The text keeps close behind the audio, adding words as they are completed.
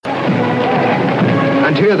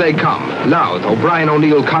And here they come. Louth, O'Brien,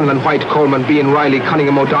 O'Neill, Conlon, White, Coleman, Bean, Riley,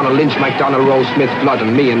 Cunningham, O'Donnell, Lynch, MacDonald, Rose, Smith, Flood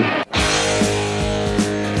and Meehan.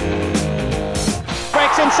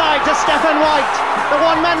 Breaks inside to Stephen White. The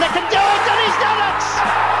one man that can do it, and he's done it!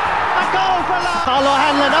 A goal for Louth. Paul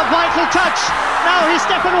O'Hanlon, a vital touch. Now he's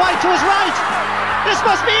Stephen White to his right. This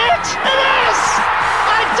must be it! It is!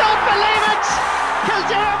 I don't believe it!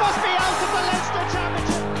 Kildare must be out of the Leinster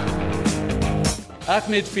Championship. At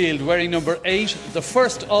midfield, wearing number 8, the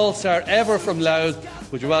first All-Star ever from Louth,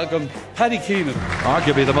 would you welcome Paddy Keenan.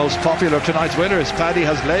 Arguably the most popular of tonight's winners, Paddy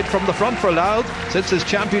has led from the front for Louth since his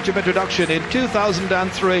championship introduction in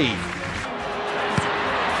 2003.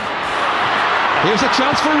 Here's a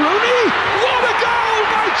chance for Rooney. What a goal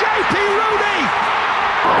by JP Rooney!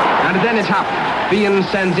 And then it happened. Bean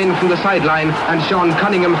sends in from the sideline and Sean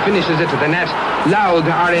Cunningham finishes it to the net. Louth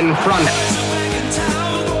are in front.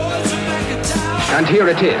 And here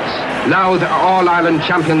it is. Louth are All-Ireland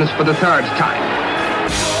champions for the third time.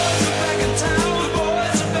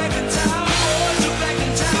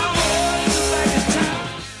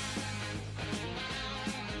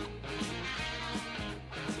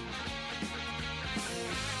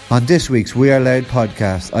 On this week's We Are Loud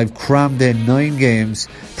podcast, I've crammed in 9 games,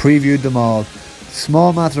 previewed them all.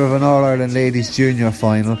 Small matter of an All-Ireland Ladies Junior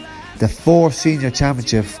final, the 4 Senior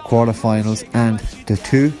Championship quarter-finals and the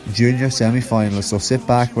 2 Junior semi-finals. So sit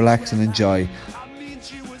back, relax and enjoy.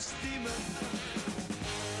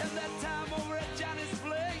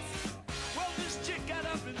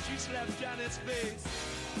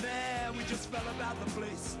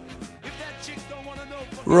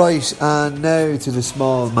 Right, and now to the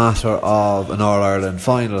small matter of an All-Ireland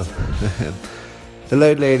final. The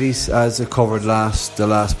Louth Ladies, as I covered the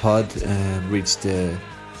last pod, reached the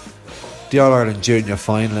All-Ireland Junior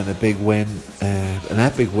final in a big win, an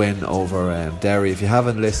epic win over Derry. If you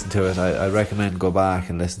haven't listened to it, I recommend go back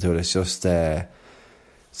and listen to it. It's just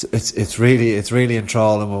it's really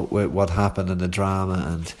enthralling with what happened and the drama,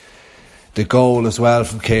 and the goal as well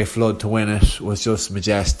from Kay Flood to win it was just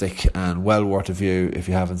majestic and well worth a view if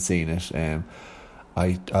you haven't seen it.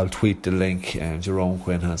 I'll tweet the link. Jerome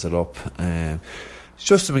Quinn has it up. It's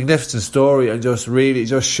just a magnificent story, and just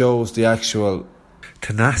shows the actual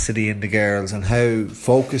tenacity in the girls and how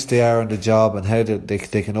focused they are on the job and how they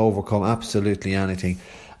can overcome absolutely anything,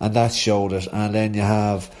 and that showed it. And then you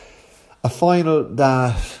have a final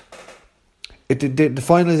that the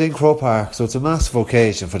final is in Croke Park, so it's a massive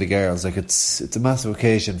occasion for the girls. Like it's a massive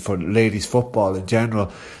occasion for ladies football in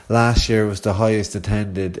general. Last year was the highest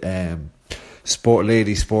attended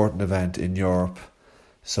ladies sporting event in Europe,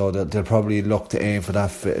 so they'll probably look to aim for that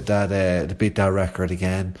to beat that record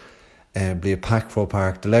again. Be a packed Croke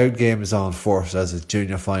Park. The Louth game is on first as a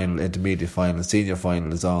junior final, intermediate final, senior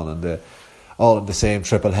final is on, and all in the same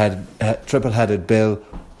triple-headed bill.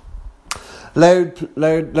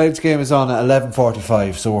 Louth's game is on at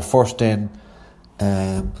 11:45, so we're first in.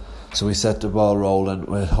 So we set the ball rolling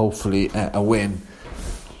with hopefully a win.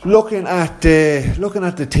 Looking at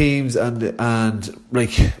the teams and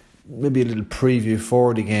like maybe a little preview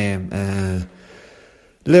for the game.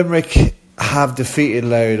 Limerick have defeated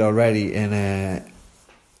Louth already in a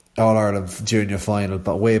All-Ireland Junior final,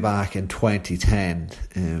 but way back in 2010.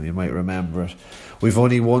 You might remember it. We've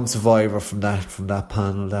only one survivor from that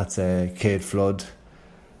panel. That's Kate Flood.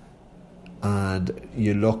 And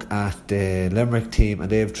you look at the Limerick team, and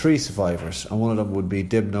they have 3 survivors, and one of them would be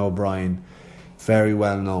Dibna O'Brien, very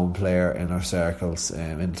well-known player in our circles,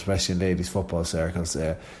 especially in ladies football circles.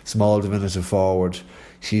 Small, diminutive forward.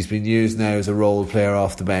 She's been used now as a role player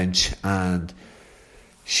off the bench, and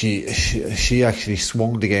she actually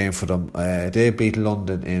swung the game for them. They beat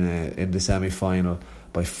London in the semi-final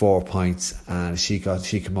by 4 points, and she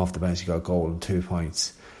came off the bench. She got a goal and 2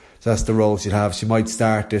 points. So that's the role she'll have. She might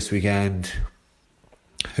start this weekend.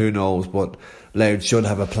 Who knows? But Louth should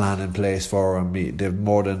have a plan in place for her. And they've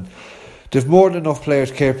more than enough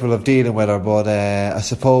players capable of dealing with her. But I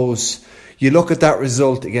suppose you look at that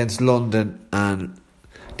result against London, and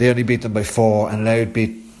they only beat them by 4, and Louth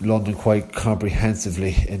beat London quite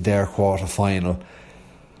comprehensively in their quarter final.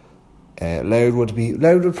 Louth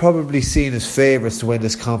would probably be seen as favourites to win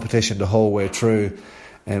this competition the whole way through.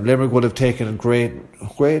 Limerick would have taken a great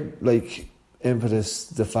impetus,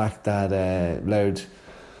 the fact that Louth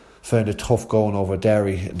found it tough going over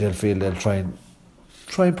Derry. They'll feel they'll try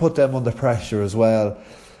and put them under pressure as well.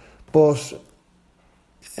 But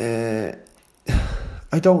I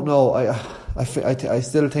don't know. I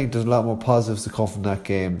still think there's a lot more positives to come from that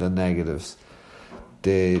game than negatives.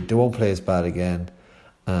 They won't play as bad again,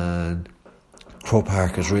 and Croke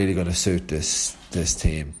Park is really going to suit this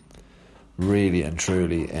team, really and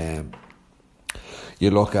truly. you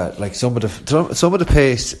look at like some of the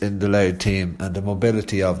pace in the Louth team and the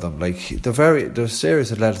mobility of them. Like there's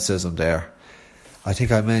serious athleticism there. I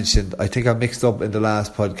think I mixed up in the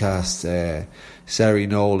last podcast Sari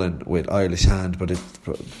Nolan with Irish Hand, but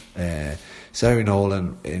Sari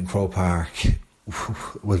Nolan in Croke Park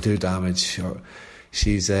will do damage.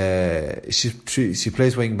 She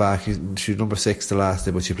plays wing back. She's number 6 the last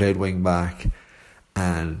day, but she played wing back,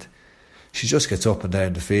 and she just gets up and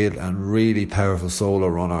down the field, and really powerful solo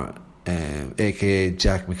runner, aka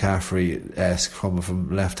Jack McCaffrey-esque, coming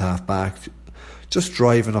from left half back, just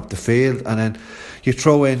driving up the field. And then you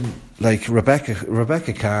throw in like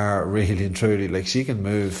Rebecca Carr, really and truly, like she can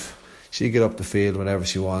move, she get up the field whenever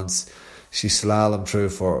she wants. She slalom through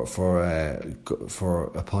for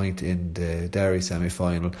a point in the Derry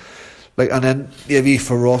semi-final. Like, and then you have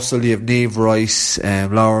Aoife Russell, you have Niamh Rice,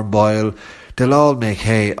 Lauren Boyle. They'll all make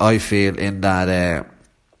hay, I feel, in that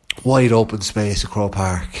wide open space of Croke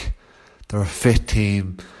Park. They're a fit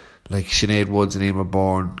team. Like Sinead Woods and Emer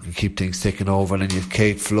Bourne can keep things ticking over, and then you have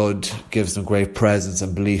Kate Flood, gives them great presence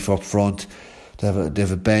and belief up front. They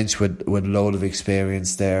have a bench with a load of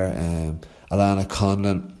experience there. Alana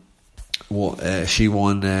Conlon, she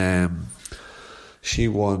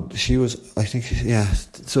was, I think, yeah.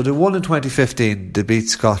 So they won in 2015. They beat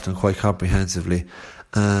Scotland quite comprehensively.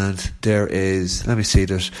 And there's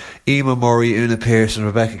Emma Murray, Una Pearson,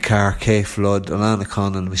 Rebecca Carr, Kay Flood, Alana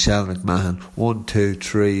Conlon, Michelle McMahon. 1, 2,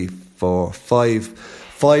 3, 4, 5.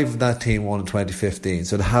 5 of that team won in 2015.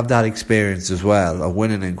 So they have that experience as well of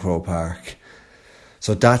winning in Croke Park.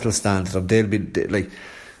 So that'll stand to them. They'll be like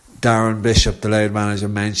Darren Bishop, the Louth manager,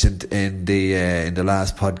 mentioned in the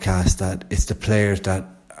last podcast that it's the players that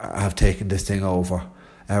have taken this thing over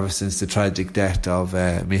ever since the tragic death of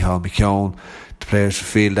Micheál McKeown. The players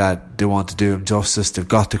feel that they want to do him justice. They've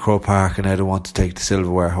got to Croke Park and now they want to take the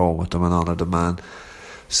silverware home with them and honour the man.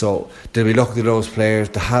 So they'll be looking to those players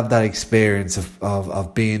to have that experience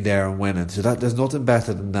of being there and winning. So that there's nothing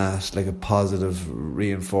better than that, like a positive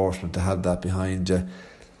reinforcement to have that behind you.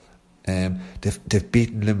 They've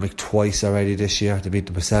beaten Limerick twice already this year. They beat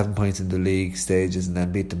them by 7 points in the league stages and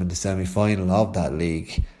then beat them in the semi-final of that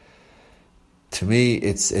league. To me,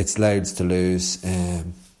 it's Louth's to lose.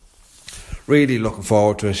 Really looking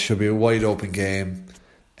forward to it. Should be a wide open game.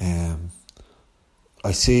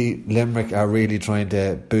 I see Limerick are really trying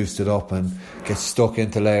to boost it up and get stuck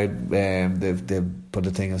into Louth. They've put a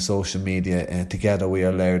thing on social media, together we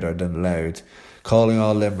are louder than Louth, calling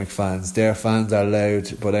all Limerick fans. Their fans are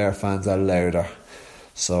loud, but our fans are louder.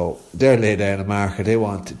 So they're laid down a marker. They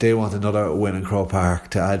want another win in Croke Park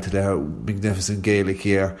to add to their magnificent Gaelic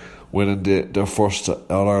year, winning their first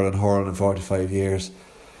All-Ireland hurling in 45 years.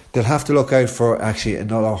 They'll have to look out for actually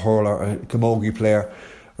another hurler, a camogie player,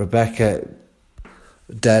 Rebecca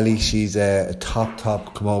Daly. She's a top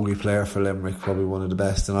camogie player for Limerick, probably one of the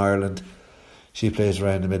best in Ireland. She plays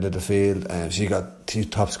around the middle of the field. She got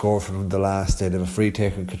top scorer for them the last day. They have a free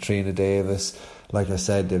taker, Katrina Davis. Like I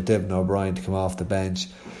said, they've Devon O'Brien to come off the bench.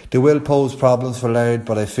 They will pose problems for Louth,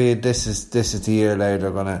 but I feel this is the year Louth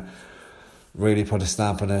are going to really put a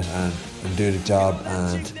stamp on it and do the job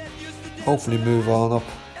and hopefully move on up.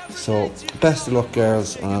 So best of luck,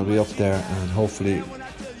 girls, and I'll be up there, and hopefully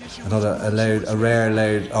a rare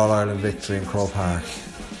Louth All-Ireland victory in Croke Park.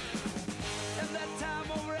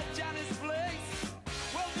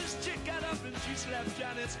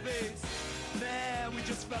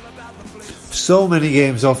 So many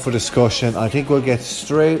games up for discussion. I think we'll get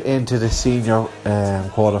straight into the senior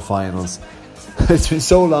quarterfinals. It's been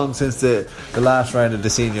so long since the last round of the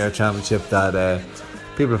senior championship that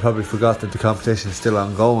people have probably forgot that the competition is still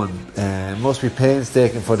ongoing. Must be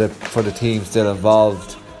painstaking for the teams still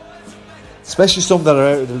involved, especially some that are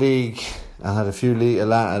out of the league and had a few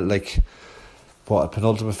a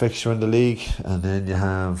penultimate fixture in the league, and then you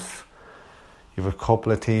have a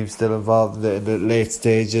couple of teams still involved in the late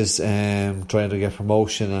stages, trying to get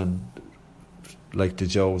promotion, and like the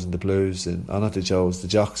Joes and the Blues, and not the Joes, the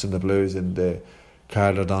Jocks and the Blues in the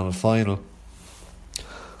Carl O'Donnell final.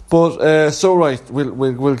 But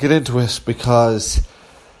we'll get into it, because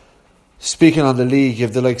speaking on the league, you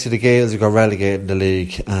have the likes of the Gaels who got relegated in the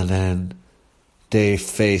league, and then they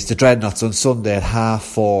face the Dreadnoughts on Sunday at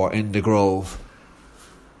 4:30 in the Grove.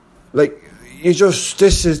 Like,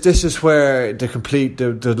 this is where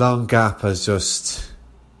the long gap has just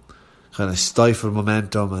kind of stifled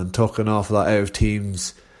momentum and took an awful lot out of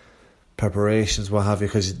teams' preparations, what have you,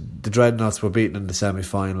 because the Dreadnoughts were beaten in the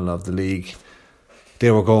semi-final of the league.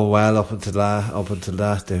 They were going well up until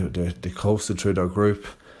that. They coasted through their group,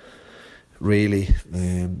 really,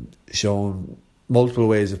 showing multiple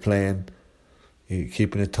ways of playing,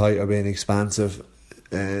 keeping it tight or being expansive.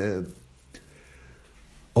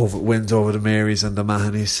 wins over the Marys and the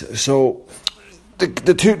Mahanys. So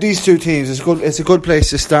these two teams, it's a good place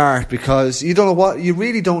to start, because you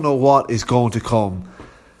really don't know what is going to come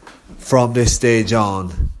from this stage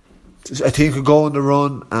on. A team could go on the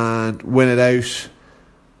run and win it out.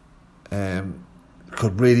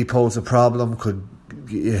 Could really pose a problem. Could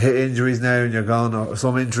you hit injuries now and you're gone, or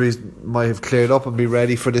some injuries might have cleared up and be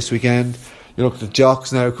ready for this weekend. You look at the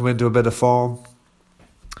Jocks now, come into a bit of form.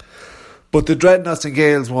 But the Dreadnoughts and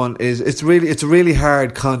Gales one it's a really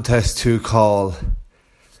hard contest to call,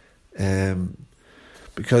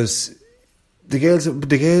 because the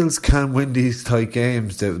Gales can win these tight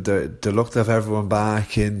games. They look to have everyone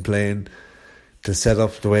back in playing to set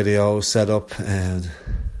up the way they always set up, and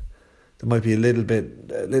they might be a little bit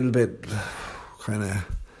kind of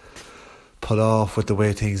put off with the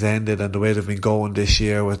way things ended and the way they've been going this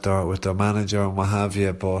year with their manager and what have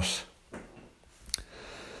you. But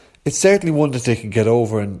it's certainly one that they can get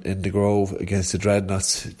over in the Grove against the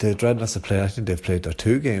Dreadnoughts. The Dreadnoughts have played, I think they've played their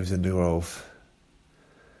 2 games in the Grove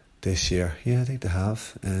this year. Yeah, I think they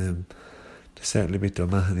have. They certainly beat the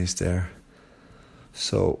Mahanys there.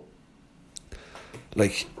 So,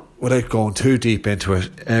 without going too deep into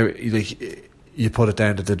it, you put it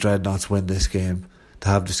down that the Dreadnoughts win this game, to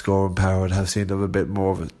have the scoring power, to have seen them a bit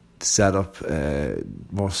more of a setup,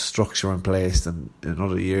 more structure in place than in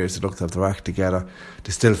other years. They look to have their act together.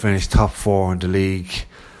 They still finish top 4 in the league,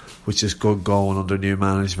 which is good going under new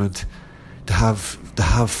management. To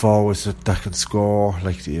have forwards that can score,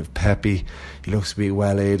 like you have Pepe, he looks to be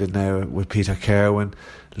well aided now with Peter Kerwin.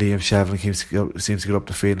 Liam Shevlin seems to get up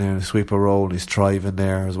the field now in a sweeper role, and he's thriving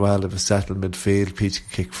there as well. They have a settled midfield. Peach can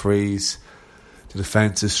kick frees. The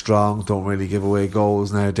defence is strong, don't really give away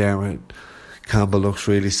goals now. Dermot Campbell looks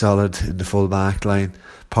really solid in the full back line.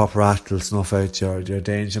 Pop Rattle snuff out your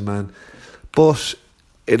danger man. But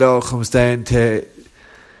it all comes down to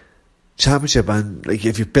championship, and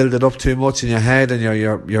if you build it up too much in your head and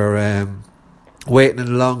you're waiting in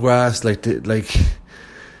the long grass like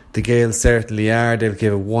the Gales certainly are, they'll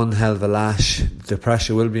give it one hell of a lash. The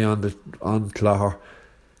pressure will be on Clogher,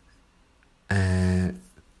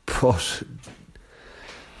 but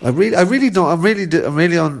I'm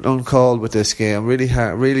really on call with this game.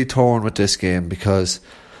 I'm really torn with this game, because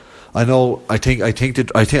I think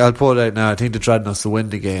I'll put it out now. I think the Dreadnoughts will win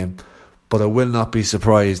the game, but I will not be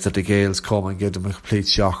surprised that the Gales come and give them a complete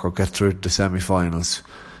shock or get through the semi-finals.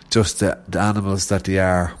 Just the animals that they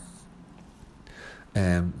are.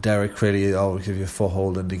 Derek Crilly always give you a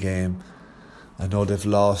foothold in the game. I know they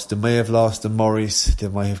may have lost the Murrays, they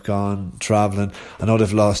might have gone travelling. I know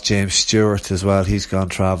they've lost James Stewart as well, he's gone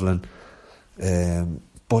travelling.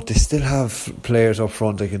 But they still have players up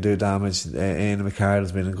front that can do damage. Ian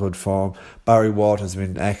McCardle's been in good form. Barry Waters has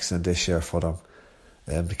been excellent this year for them.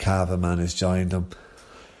 The Cava man has joined them.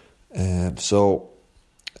 So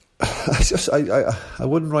I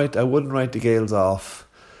wouldn't write the Gales off.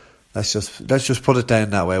 Let's just put it down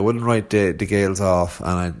that way. I wouldn't write the Gales off,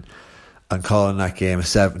 and I'm calling that game a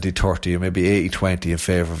 70-30 or maybe 80-20 in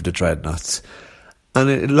favour of the Dreadnoughts. And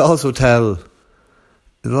it'll also tell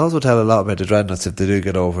a lot about the Dreadnoughts if they do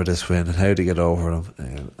get over this win and how they get over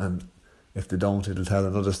them. And if they don't, it'll tell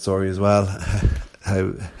another story as well,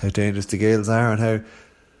 how dangerous the Gales are and how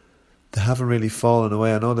they haven't really fallen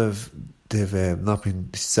away. I know they've not been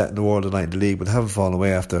setting the world alight in the league, but they haven't fallen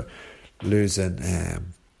away after losing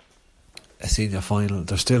a senior final.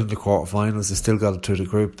 They're still in the quarterfinals. They still got it through the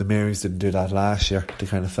group. The Marys didn't do that last year. They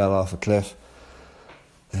kind of fell off a cliff.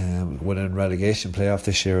 Winning relegation playoff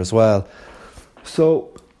this year as well. So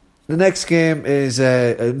the next game is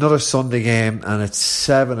another Sunday game, and it's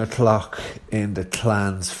 7:00 in the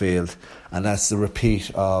Clans Field, and that's the repeat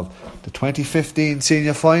of the 2015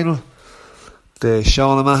 senior final, the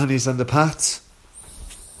Sean O'Mahony's and the Pats.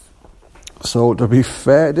 So to be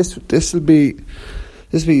fair, this will be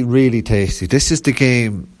really tasty. This is the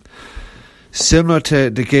game similar to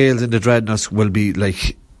the Gales and the Dreadnoughts. Will be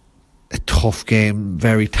like a tough game,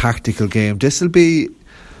 very tactical game. This will be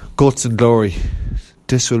guts and glory.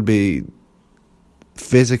 This will be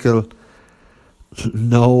physical.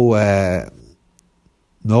 Nobody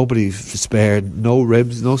spared.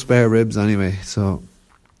 No spare ribs anyway. So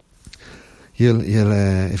you'll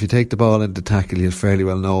if you take the ball into tackle, you'll fairly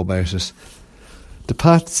well know about it. The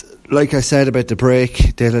Pats, like I said about the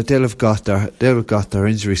break, they'll have got their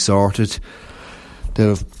injury sorted.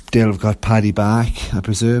 They'll have got Paddy back, I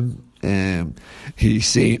presume. He's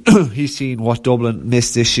seen what Dublin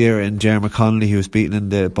missed this year in Jeremy Connolly, who was beaten in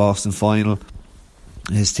the Boston final.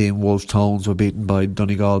 His team Wolf Tones were beaten by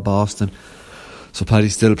Donegal Boston. So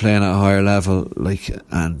Paddy's still playing at a higher level,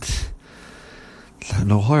 and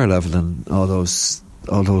no higher level than all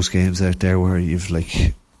those games out there where you've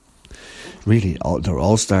like really they're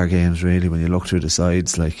all-star games really when you look through the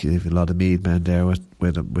sides. Like you have a lot of Meath men there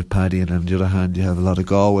with Paddy, and on the other hand you have a lot of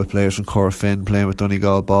Galway players from Corofin playing with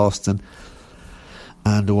Donegal, Boston,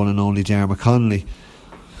 and the one and only Jeremy Connolly.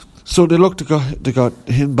 So they got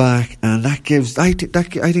him back, and that gives I think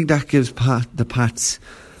that gives the Pats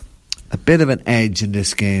a bit of an edge in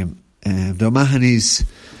this game. The O'Mahony's,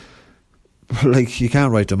 like, you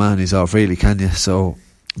can't write the O'Mahony's off really, can you? So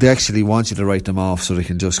they actually want you to write them off so they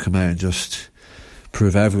can just come out and just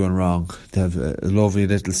prove everyone wrong. They have a lovely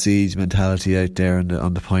little siege mentality out there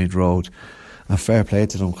on the Point Road, and fair play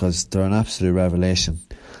to them because they're an absolute revelation.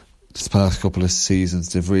 This past couple of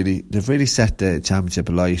seasons, they've really set the championship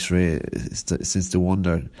alight since they won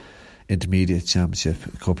their intermediate championship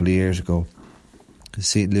a couple of years ago.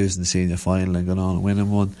 Losing the senior final and going on and winning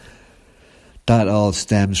one. That all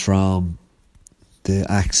stems from the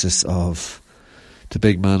axis of the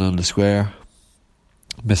big man on the square,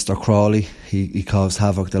 Mr. Crawley. He caused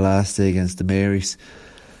havoc the last day against the Marys.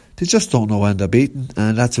 They just don't know when they're beaten,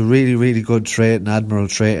 and that's a really, really good trait, an admirable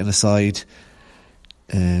trait in a side.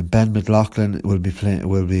 Ben McLaughlin will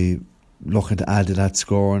be looking to add to that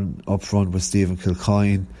scoring up front with Stephen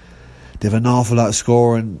Kilcoyne. They have an awful lot of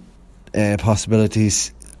scoring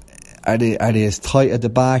possibilities. Are they as tight at the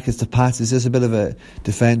back as the Pats? Is this a bit of a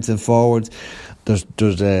defence and forwards? There's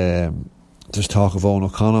talk of Owen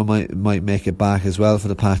O'Connor might make it back as well for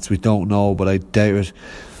the Pats. We don't know, but I doubt it.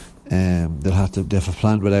 They'll have a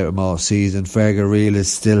plan without him all season. Fergal Reel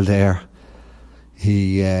is still there.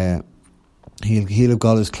 He'll have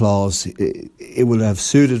got his claws. It will have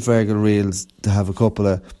suited Fergal Reels to have a couple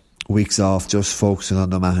of weeks off just focusing on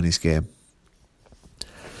the Mahony's game.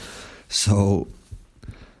 So,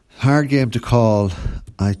 hard game to call.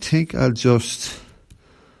 I think I'll just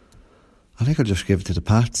give it to the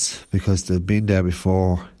Pats because they've been there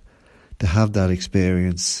before. They have that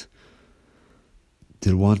experience.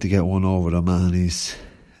 They'll want to get one over the Mahony's.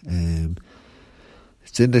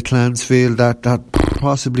 It's in the Clansfield that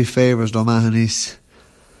possibly favours the O'Mahony's.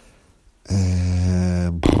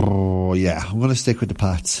 I'm going to stick with the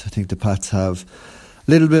Pats. I think the Pats have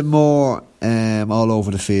a little bit more all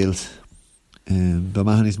over the field. The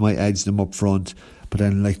O'Mahony's might edge them up front, but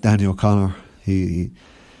then like Danny O'Connor, he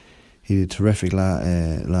did terrific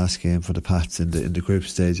last game for the Pats in the group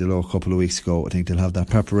stage a couple of weeks ago. I think they'll have that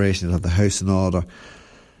preparation, they'll have the house in order,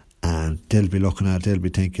 and they'll be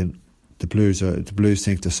thinking. The Blues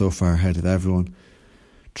think they're so far ahead of everyone.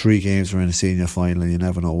 3 games are in a senior final and you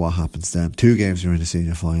never know what happens then. 2 games are in a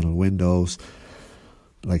senior final. Windows.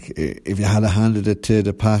 Like, if you had handed it to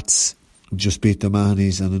the Pats, just beat the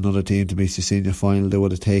Mahonys and another team to beat the senior final, they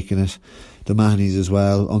would have taken it. The Mahonys as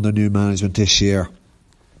well, under new management this year,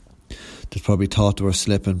 they probably thought they were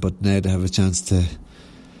slipping, but now they have a chance to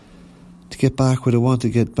get back where they want to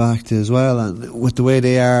get back to as well. And with the way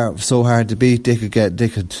they are so hard to beat, they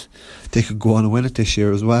could go on and win it this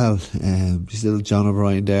year as well. Still John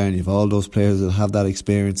O'Brien there, and you've all those players that have that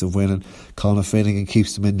experience of winning. Conor Finnegan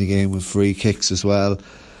keeps them in the game with free kicks as well.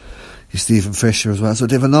 You've Stephen Fisher as well. So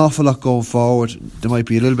they have an awful lot going forward. They might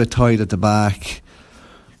be a little bit tight at the back.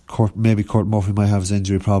 Maybe Kurt Murphy might have his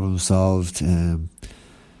injury problem solved. I'm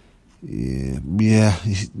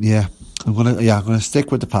gonna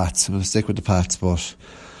stick with the Pats. But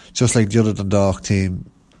just like the other Dundalk team,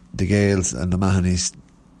 the Gaels and the Mahonys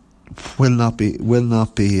will not be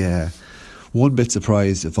one bit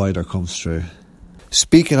surprised if either comes through.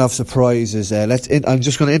 Speaking of surprises, I'm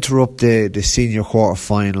just going to interrupt the senior quarter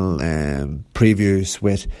final previews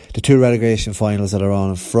with the 2 relegation finals that are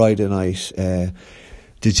on Friday night.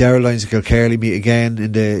 The Geraldines and Kilkerley meet again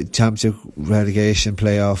in the Championship relegation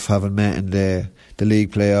playoff, having met in the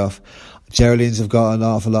league playoff. Geraldines have got an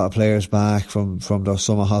awful lot of players back from their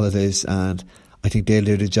summer holidays, and I think they'll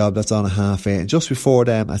do the job. That's on at 8:30. And just before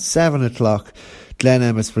them, at 7 o'clock, Glen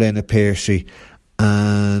Emmett's playing at Piercy,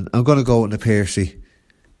 and I'm going to go with the Piercy.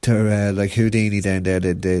 To like Houdini down there,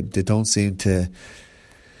 they don't seem to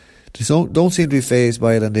be fazed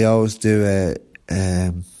by it, and they always do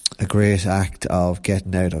a great act of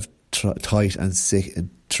getting out of tight and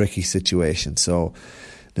tricky situations. So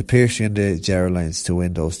the Piercy and the Geraldines to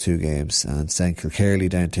win those 2 games, and send Kilkerley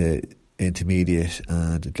down to intermediate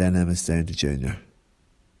and Glen Emmett's down to junior.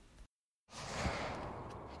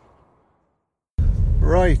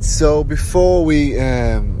 Right, so before we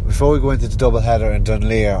go into the double header in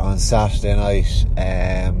Dunleer on Saturday night,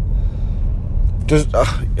 I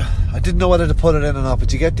didn't know whether to put it in or not,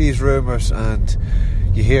 but you get these rumours and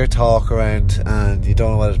you hear talk around and you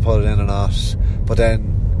don't know whether to put it in or not. But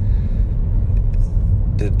then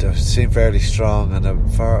they seem fairly strong, and they're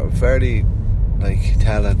fairly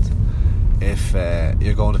telling if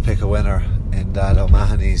you're going to pick a winner in that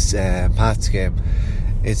O'Mahony's Pats game.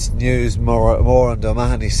 It's news more on the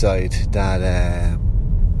O'Mahony side that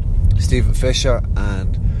Stephen Fisher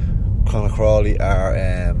and Conor Crawley are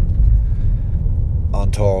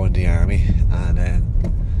on tour in the army, and then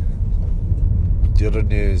the other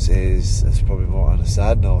news is, it's probably more on a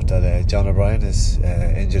sad note, that John O'Brien has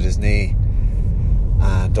injured his knee,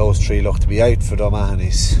 and those three look to be out for the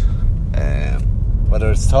O'Mahony's.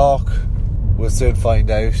 Whether it's talk, we'll soon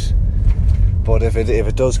find out. But if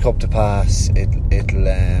it does come to pass, it'll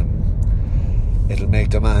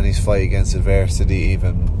make the O'Mahony's fight against adversity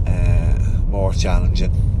even more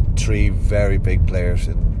challenging. Three very big players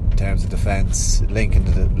in terms of defence, linking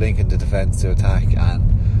the defence to attack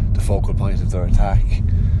and the focal point of their attack.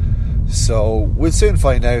 So we'll soon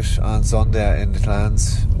find out on Sunday in the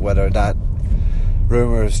clans whether that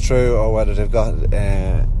rumour is true or whether they've got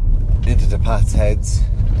into the Pats' heads.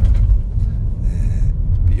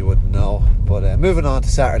 You wouldn't know. But moving on to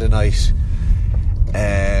Saturday night,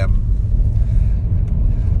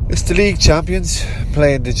 it's the league champions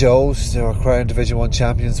playing the Joes. They were crowned Division 1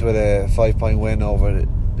 champions with a 5-point win over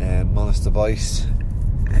Monaghan Boyce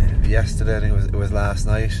yesterday. I think it was last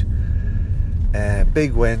night.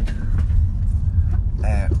 Big win,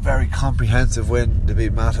 very comprehensive win. They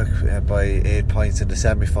beat Mattock by 8 points in the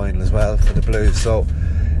semi-final as well for the Blues. So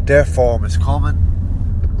their form is coming.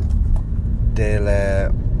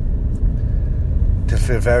 They'll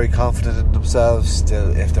feel very confident in themselves.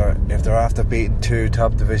 If they're after beating two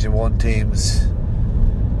top Division 1 teams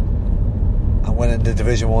and winning the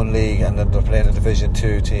Division 1 league, and then they're playing a Division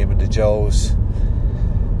 2 team in the Joes,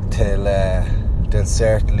 they'll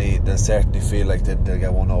certainly feel like they'll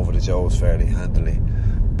get one over the Joes fairly handily.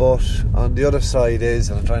 But on the other side is,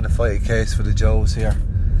 and I'm trying to fight a case for the Joes here,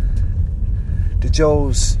 the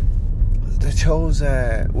Joes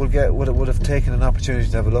would have taken an opportunity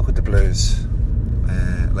to have a look at the Blues.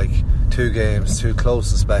 Two games, two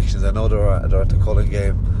close inspections. I know they're at the Cullen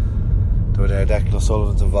game. They were there. Declan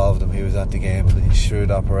O'Sullivan's involved in them. He was at the game, and he's a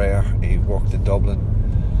shrewd operator. He worked in Dublin,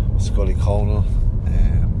 Scully Conal.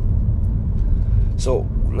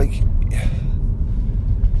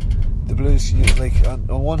 The Blues, on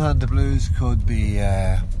one hand, the Blues could be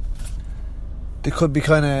their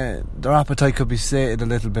appetite could be sated a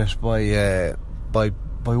little bit by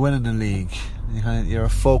winning the league. Your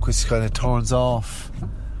focus kind of turns off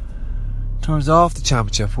the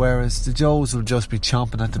championship, whereas the Joes will just be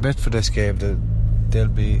chomping at the bit for this game. They'll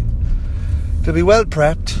be well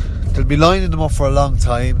prepped. They'll be lining them up for a long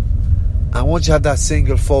time, and once you have that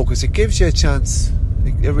single focus, it gives you a chance.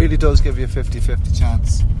 It really does give you a 50-50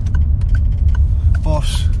 chance. But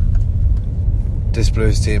this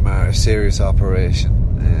Blues team are a serious operation.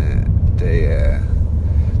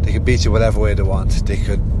 They can beat you whatever way they want. They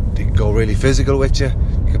can go really physical with you.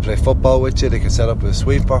 They can play football with you. They can set up with a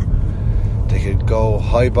sweeper. They can go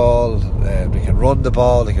high ball. They can run the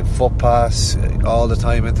ball. They can foot pass all the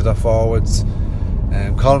time into their forwards.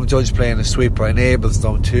 Colin Judge playing a sweeper enables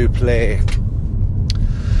them to play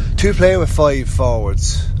with 5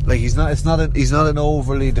 forwards. He's not an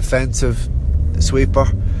overly defensive sweeper.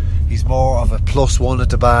 He's more of a +1 at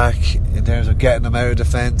the back in terms of getting them out of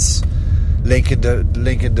defence, linking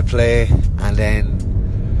the play, and then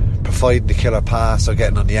providing the killer pass or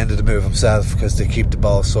getting on the end of the move himself, because they keep the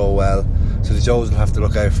ball so well. So the Joes will have to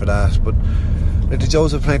look out for that. But the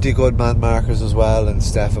Joes have plenty of good man markers as well, and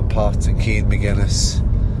Stephen Potts and Keane McGuinness.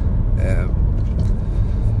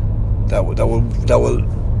 That will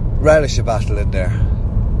relish a battle in there.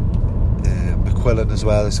 McQuillan as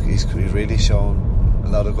well. He's really shown a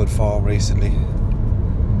lot of good form recently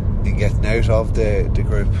in getting out of the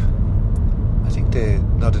group. I think they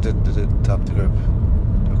didn't top the group.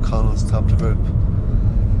 O'Connell's top the group.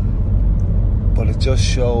 But it just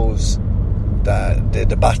shows that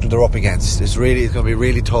the battle they're up against is going to be a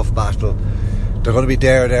really tough battle. They're going to be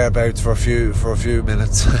thereabouts for a few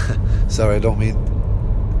minutes. Sorry, I don't mean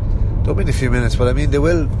a few minutes, but I mean they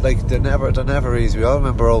will. They're never easy. We all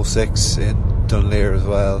remember 06 in Dunleer as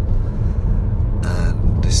well,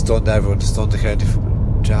 and they stunned everyone. They stunned the county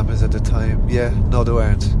champions at the time. Yeah, no, they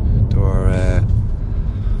weren't. They were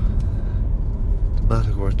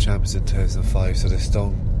Mattock were champions in 2005, so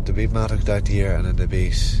they beat Mattock that year, and then they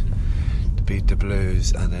beat the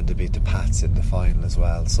Blues, and then they beat the Pats in the final as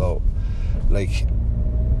well. So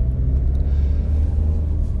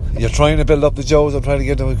you're trying to build up the Joes. I'm trying to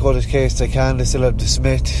give them as good a case they can. They still have the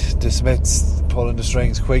Smiths pulling the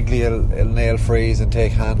strings. Quigley will nail frees and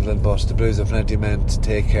take handling, but the Blues have plenty of men to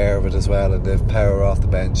take care of it as well, and they've power off the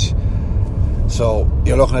bench. So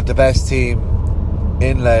you're looking at the best team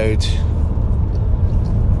in Louth.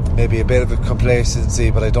 Maybe a bit of a complacency,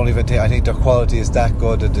 but I think their quality is that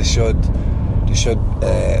good that they should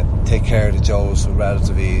take care of the Joes with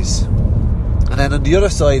relative ease. And then on the other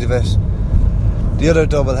side of it, the other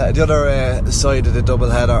side of the double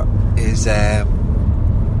header is the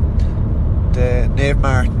Naomh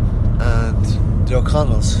Martin and the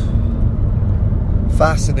O'Connells.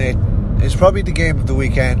 Fascinating. It's probably the game of the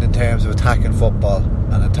weekend in terms of attacking football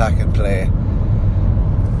and attacking play.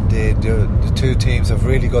 The two teams have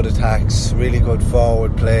really good attacks, really good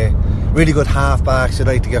forward play, really good half-backs who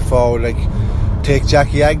like to get forward. Like, take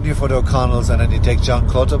Jackie Agnew for the O'Connells, and then you take John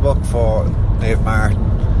Clutterbuck for Naomh Martin,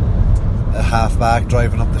 a half-back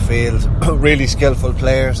driving up the field. Really skillful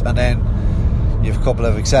players. And then you have a couple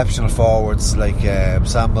of exceptional forwards like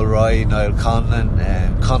Sam Mulroy, Niall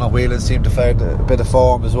Conlon, Conor Whelan seemed to find a bit of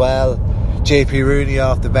form as well. JP Rooney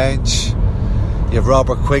off the bench. You have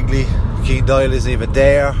Robert Quigley. Keane Doyle isn't even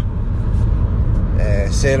there.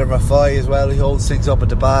 Sailor Maffei as well, he holds things up at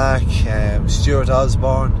the back. Stuart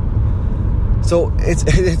Osborne. So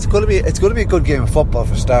it's going to be a good game of football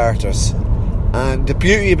for starters. And the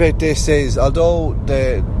beauty about this is, although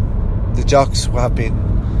the Jocks have been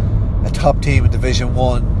a top team in Division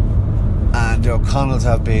 1, and the O'Connells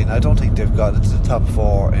have been, I don't think they've got into the top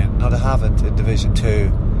 4 no, they haven't in Division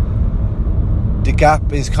 2. The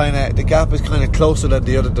gap is kind of closer than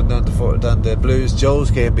the Blues Joes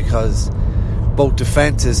game, because both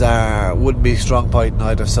defences wouldn't be strong point on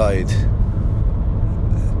either side.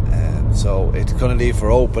 So it's going to leave for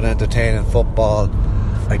open, entertaining football.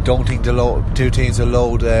 I don't think the two teams will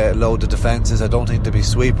load the defences. I don't think there'll be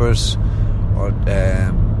sweepers or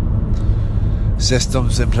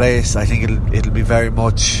systems in place. I think it'll be very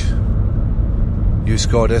much, you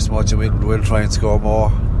score this much and we'll try and score more,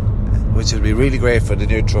 which will be really great for the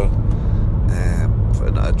neutral, for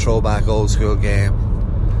a throwback old school game.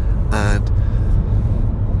 And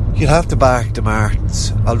you'll have to back the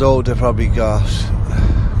Martins, although they probably got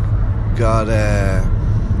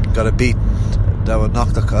a beating. That would knock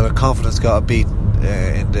their confidence got a beating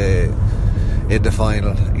in the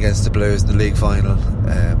final against the Blues in the league final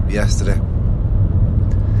yesterday.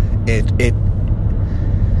 It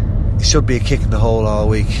should be a kick in the hole all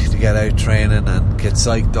week to get out training and get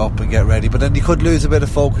psyched up and get ready. But then you could lose a bit of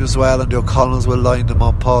focus as well, and the O'Connells will line them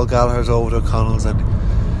up. Paul Gallagher's over the O'Connells, and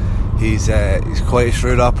he's quite a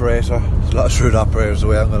shrewd operator. There's a lot of shrewd operators the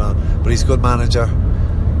way I'm going on, but he's a good manager.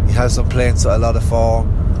 He has them playing a lot of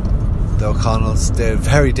form. The O'Connells, they're a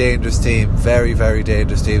very dangerous team, very, very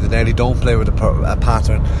dangerous team. They nearly don't play with a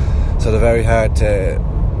pattern, so they're very hard to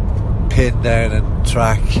pin down and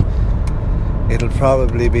track. It'll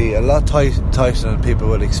probably be a lot tighter than people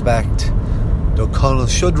would expect. The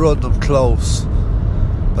O'Connells should run them close,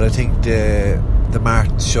 but I think the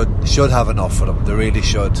Martins should have enough for them. They really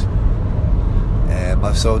should.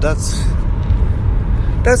 So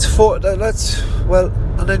well.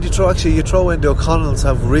 And then you throw in the O'Connells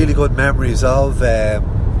have really good memories of Dunleer.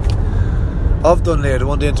 They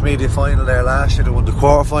won the intermediate final there last year. They won the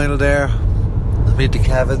quarter final there. They beat the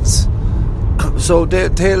Kevins. So they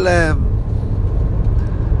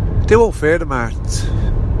won't fear the Martins.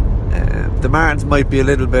 The Martins might be a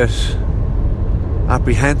little bit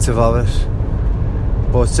apprehensive of it,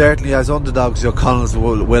 but certainly as underdogs, the O'Connells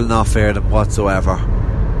will not fear them whatsoever.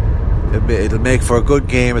 It'll make for a good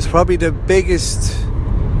game. It's probably the biggest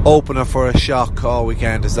opener for a shock all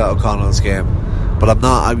weekend is that O'Connell's game, but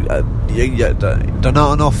they're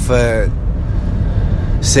not enough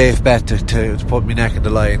safe bet to put me neck in the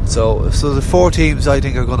line. So the four teams I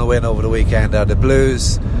think are going to win over the weekend are the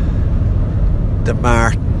Blues, the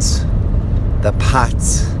Martins, the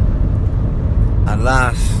Pats, and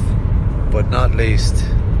last but not least,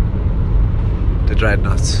 the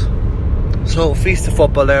Dreadnoughts. So feast of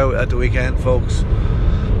football now at the weekend, folks.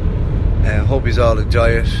 Hope you all enjoy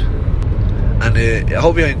it, and I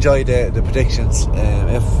hope you enjoy the predictions.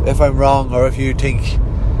 If I'm wrong, or if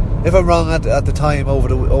I'm wrong at the time over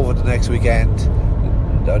the next weekend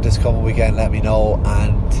or this coming weekend, let me know.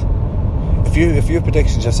 And if you have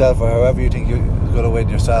predictions yourself, or however you think you're going to win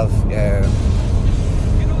yourself,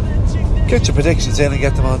 get your predictions in and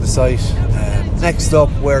get them on the site. Next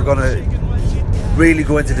up, we're going to really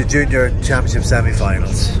go into the Junior Championship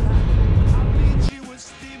semi-finals.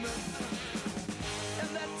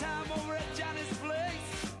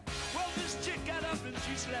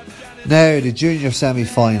 Now, the Junior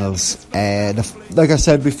semi-finals. Like I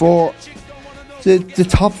said before, the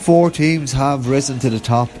top four teams have risen to the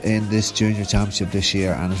top in this Junior Championship this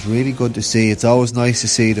year, and it's really good to see. It's always nice to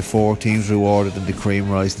see the four teams rewarded and the cream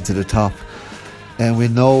rising to the top. And we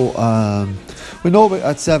know We know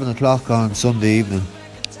at 7 o'clock on Sunday evening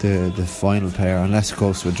the final pair, unless it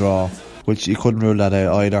goes to a draw, which you couldn't rule that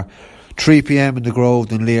out either. 3 p.m. in the Grove,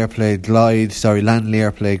 Lanlear play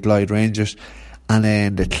Glide Rangers, and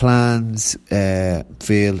then the Clans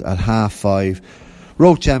field at 5:30.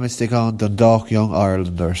 Roach Emmets take on Dundalk Young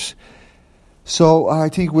Irelanders. So I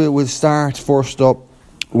think we'll start first up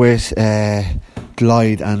with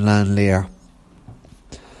Glide and Lanlear.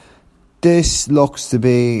 This looks to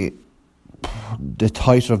be the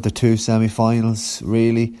tighter of the two semi-finals,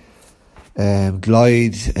 really.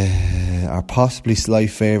 Glide are possibly slight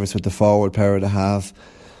favourites with the forward power they have,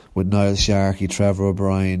 with Niall Sharkey, Trevor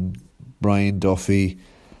O'Brien, Brian Duffy,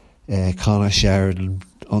 Conor Sheridan,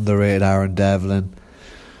 underrated Aaron Devlin.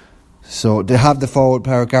 So they have the forward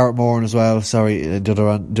power. Garrett Moran as well,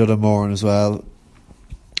 Dudder Moran as well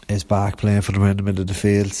is back playing for them in the middle of the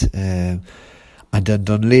field. And then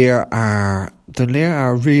Dunleer are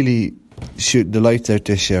really shooting the lights out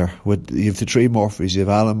this year. You have the three Murphys. You have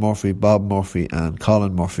Alan Murphy, Bob Murphy and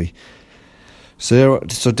Colin Murphy. So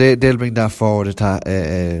they'll bring that forward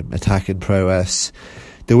attacking prowess.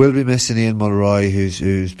 They will be missing Ian Mulroy,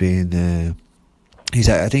 who's been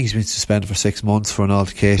I think he's been suspended for 6 months for an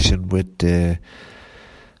altercation with a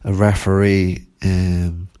referee.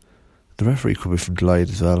 The referee could be from Glide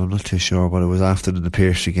as well. I'm not too sure, but it was after the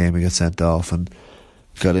Piercy game he got sent off and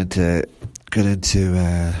got into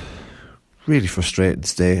really frustrating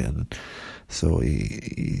state, and so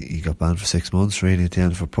he got banned for 6 months really at the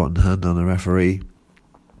end for putting a hand on a referee.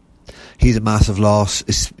 He's a massive loss.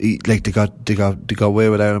 They got away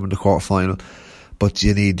without him in the quarter final, but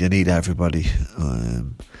you need everybody.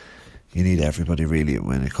 You need everybody really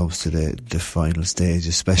when it comes to the final stage,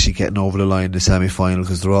 especially getting over the line in the semi-final,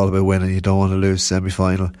 because they're all about winning. You don't want to lose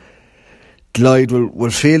semi-final. Glide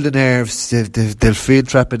will feel the nerves. They'll feel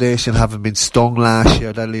trepidation, having been stung last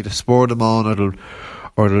year. That'll either spur them on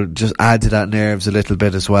or it'll just add to that nerves a little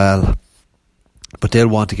bit as well. But they'll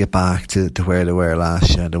want to get back to where they were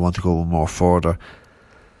last year. They want to go more further.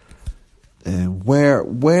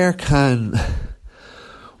 Where can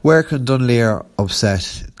Dunleer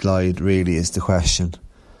upset Glide really is the question.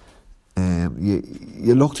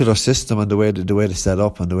 You look to their system and the way they set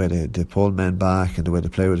up and the way they pull men back and the way they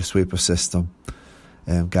play with the sweeper system.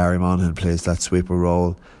 Gary Monaghan plays that sweeper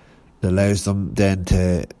role. It allows them then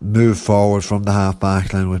to move forward from the half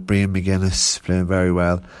back line with Brian McGuinness playing very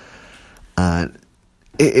well. And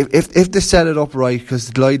if they set it up right, because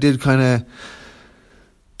Glide did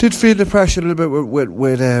feel the pressure a little bit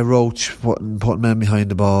with Roach putting men behind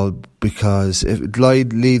the ball, because if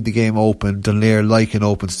Glide leave the game open, Dunleer like an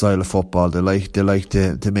open style of football. They like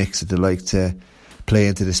to mix it. They like to play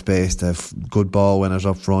into the space. They have good ball winners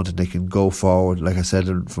up front and they can go forward, like I said,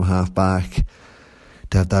 from half back.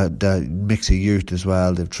 They have that mix of youth as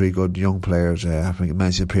well. They have three good young players. I think I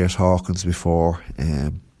mentioned Pierce Hawkins before,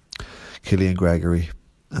 Killian Gregory,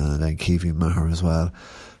 and then Keevy Maher as well.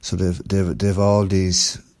 So they've all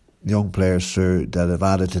these young players through that have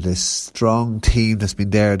added to this strong team that's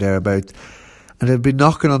been thereabout, and they've been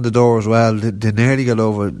knocking on the door as well. They nearly got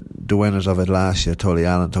over the winners of it last year. Tully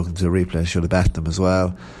Allen took them to the replay. Should have bet them as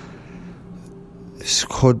well. This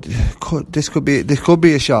could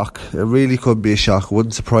be a shock. It really could be a shock. It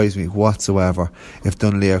wouldn't surprise me whatsoever if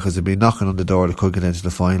Dunleer, because they've been knocking on the door, they could get into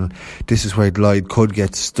the final. This is where Glide could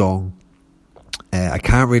get stung. I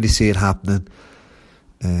can't really see it happening.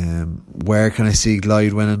 Where can I see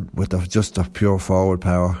Glide winning with just the pure forward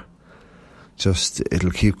power? Just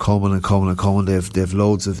it'll keep coming and coming and coming. They've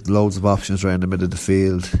loads of options around the middle of the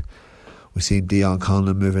field. We've seen Dion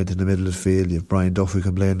Conlon move into the middle of the field. You have Brian Duffy who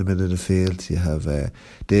can play in the middle of the field. You have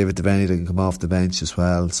David Devaney that can come off the bench as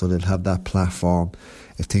well. So they'll have that platform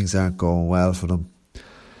if things aren't going well for them.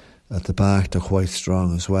 At the back they're quite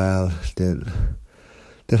strong as well. They'll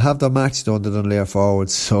have their match done, the Dunleer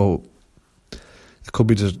forwards, so it could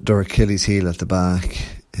be their Achilles heel at the back.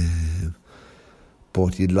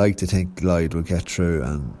 But you'd like to think Glide will get through,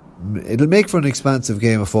 and it'll make for an expansive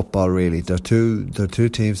game of football really. They're two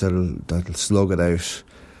teams that'll slug it out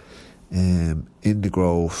in the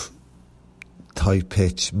Grove. Tight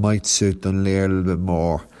pitch might suit Dunleer a little bit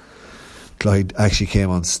more. Glide actually came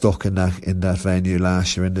unstuck in that venue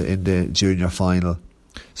last year in the junior final,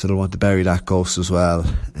 so they'll want to bury that ghost as well.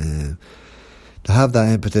 They have that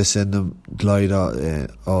impetus in them, Glide,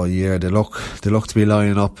 all year. They look to be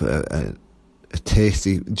lining up a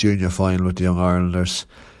tasty junior final with the Young Irelanders.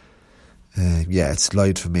 It's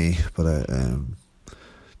Glide for me, but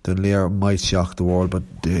Dunleer might shock the world, but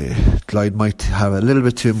Glide might have a little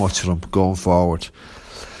bit too much for them going forward.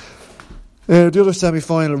 The other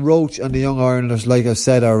semi-final, Roach and the Young Irelanders, like I've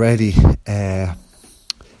said already,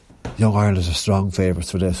 you Young Ireland are strong favourites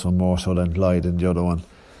for this one, more so than Clyde and the other one.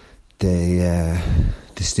 They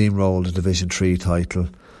steamrolled the Division 3 title.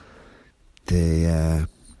 They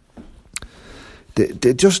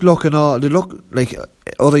just look like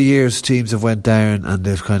other years teams have went down and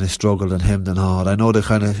they've kind of struggled and hemmed and hawed. I know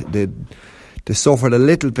they suffered a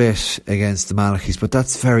little bit against the Malachis, but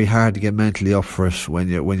that's very hard to get mentally up for it when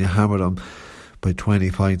you hammer them by 20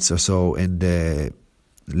 points or so in the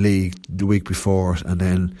league the week before, and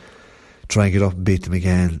then try and get up and beat them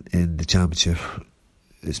again in the championship.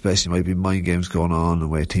 Especially might be mind games going on the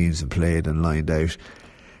way teams have played and lined out.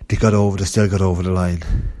 They still got over the line.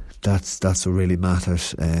 That's what really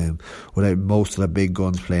matters. Without most of the big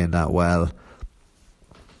guns playing that well,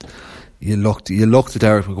 you look to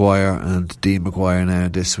Derek Maguire and Dean Maguire now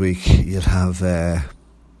this week. You'll have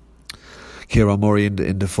Kieran Murray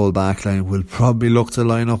in the full back line. Will probably look to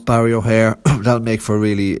line up Barry O'Hare. That'll make for a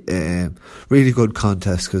really good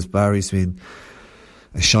contest, because Barry's been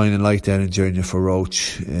a shining light down in junior for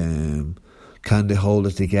Roach. Can they hold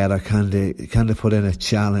it together? Can they put in a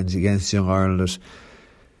challenge against Young Irelanders?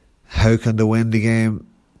 How can they win the game?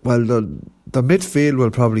 Well, the midfield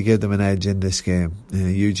will probably give them an edge in this game.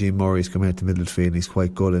 Eugene Murray's come out to midfield. He's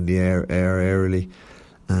quite good in the air early,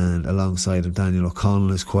 and alongside him Daniel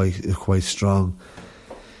O'Connell is quite strong.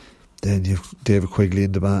 Then you've David Quigley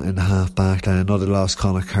in the half back line. Another loss,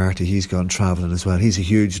 Conor Carty. He's gone travelling as well. He's a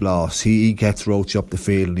huge loss. He gets Roach up the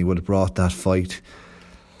field, and he would have brought that fight.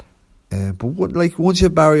 But once you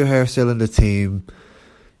have Barry O'Hare still in the team,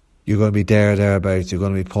 you're going to be thereabouts. You're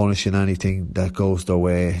going to be punishing anything that goes their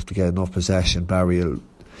way to get enough possession. Barry will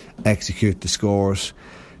execute the scores.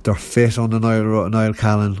 They're fit on the Niall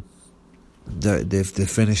Callan. They've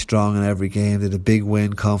finished strong in every game. They had a big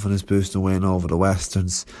win, confidence boosting win over the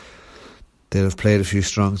Westerns. They'll have played a few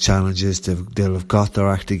strong challenges. They'll have got their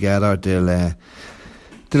act together. They'll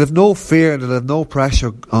have no fear. They'll have no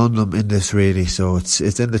pressure on them in this, really. So it's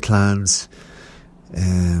in the clans.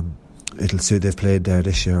 It'll suit. They've played there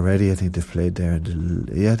this year already. I think they've played there.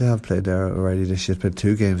 They have played there already this year. Played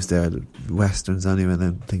 2 games there, the Westerns anyway, and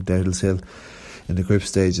then I think Dowdall's Hill in the group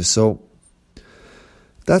stages. So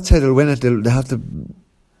that's how they'll win it. They have to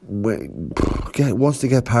once they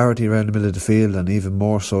get parity around the middle of the field, and even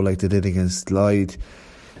more so like they did against Clyde,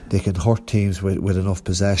 they can hurt teams with enough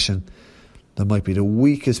possession. That might be the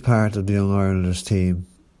weakest part of the Young Irelanders team,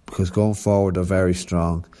 because going forward they're very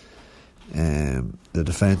strong. The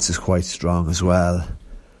defence is quite strong as well.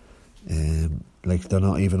 They're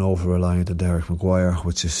not even over reliant on Derek Maguire,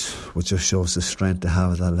 which just shows the strength they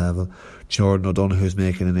have at that level. Jordan O'Donoghue's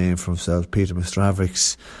making a name for himself. Peter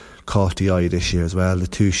Mastravic's caught the eye this year as well. The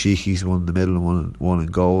 2 Sheikies, one in the middle and one in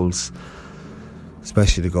goals.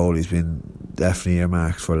 Especially the goalie's been definitely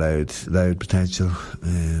earmarked for loud potential.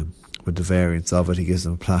 With the variance of it, he gives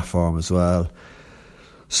them a platform as well.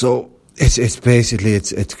 So it's basically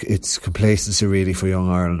it's complacency really for Young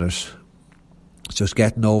Irelanders. It's just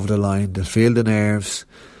getting over the line. They'll feel the nerves.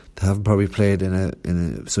 They haven't probably played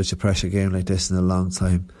in such a pressure game like this in a long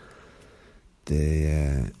time.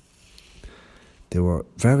 They were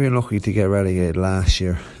very unlucky to get relegated last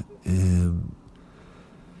year.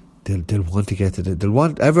 They'll want to get to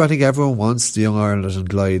I think everyone wants the Young Irelanders and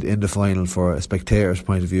Clyde in the final for a spectator's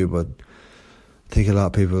point of view, but I think a lot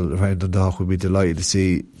of people around Dundalk would be delighted to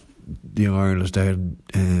see the Young Irelanders down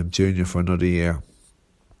junior for another year.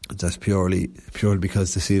 That's purely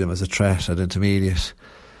because they see them as a threat at intermediate,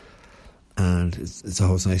 and it's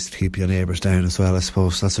always nice to keep your neighbours down as well. I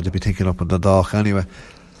suppose that's what they'd be thinking up in Dundalk anyway.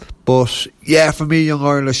 But yeah, for me, Young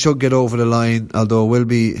Ireland should get over the line, although will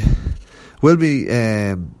be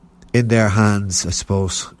in their hands, I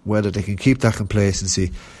suppose, whether they can keep that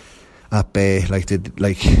complacency at bay.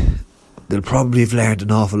 They'll probably have learned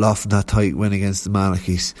an awful lot from that tight win against the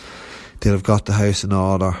Malachis. They'll have got the house in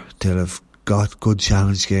order. They'll have got good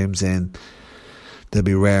challenge games in. They'll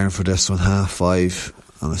be raring for this one, 5:30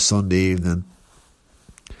 on a Sunday evening.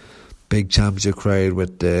 Big championship crowd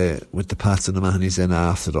with the Pats and the Mahonys in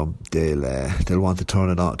after them. They'll want to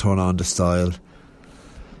turn on the style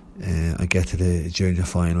and get to the junior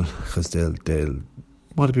final, because they'll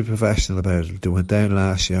want to be professional about it. They went down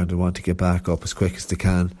last year and they want to get back up as quick as they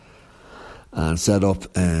can and set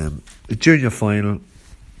up the junior final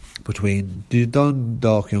between the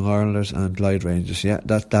Dundalk Young Irelanders and Clyde Rangers. Yeah,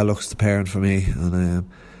 that looks the pairing for me, and I am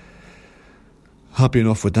happy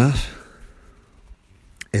enough with that.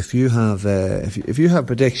 If you have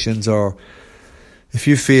predictions, or if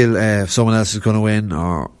you feel someone else is going to win,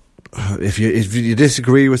 or if you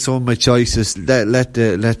disagree with some of my choices,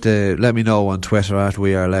 let me know on Twitter at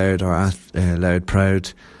We Are Loud or at Loud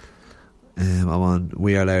Proud. I'm on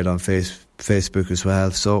We Are Loud on Facebook Facebook as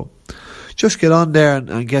well. So just get on there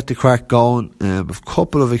and get the crack going. A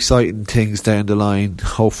couple of exciting things down the line,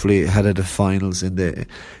 hopefully ahead of the finals in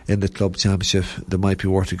the club championship that might be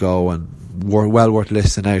worth a go and well worth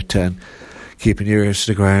listening out to and keeping your ears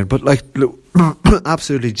to the ground. But like, look,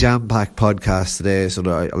 absolutely jam-packed podcast today. So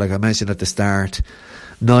like I mentioned at the start,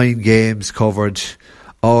 9 games covered,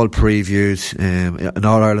 all previewed, an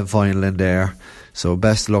All-Ireland final in there. So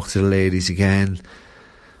best of luck to the ladies again.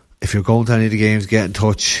 If you're going to any of the games, get in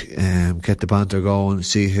touch, get the banter going,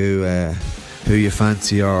 see who you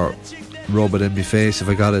fancy, or rub it in my face if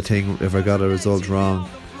I got a result wrong.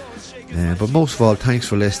 But most of all, thanks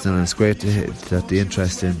for listening, and it's great to hear that the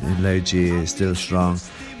interest in Louth G is still strong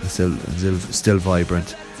and still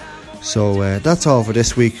vibrant. So that's all for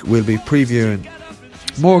this week. We'll be previewing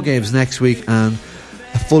more games next week and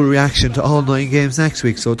a full reaction to all 9 games next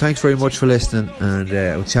week. So thanks very much for listening, and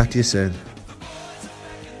I'll chat to you soon.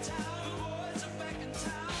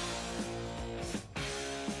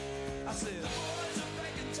 I said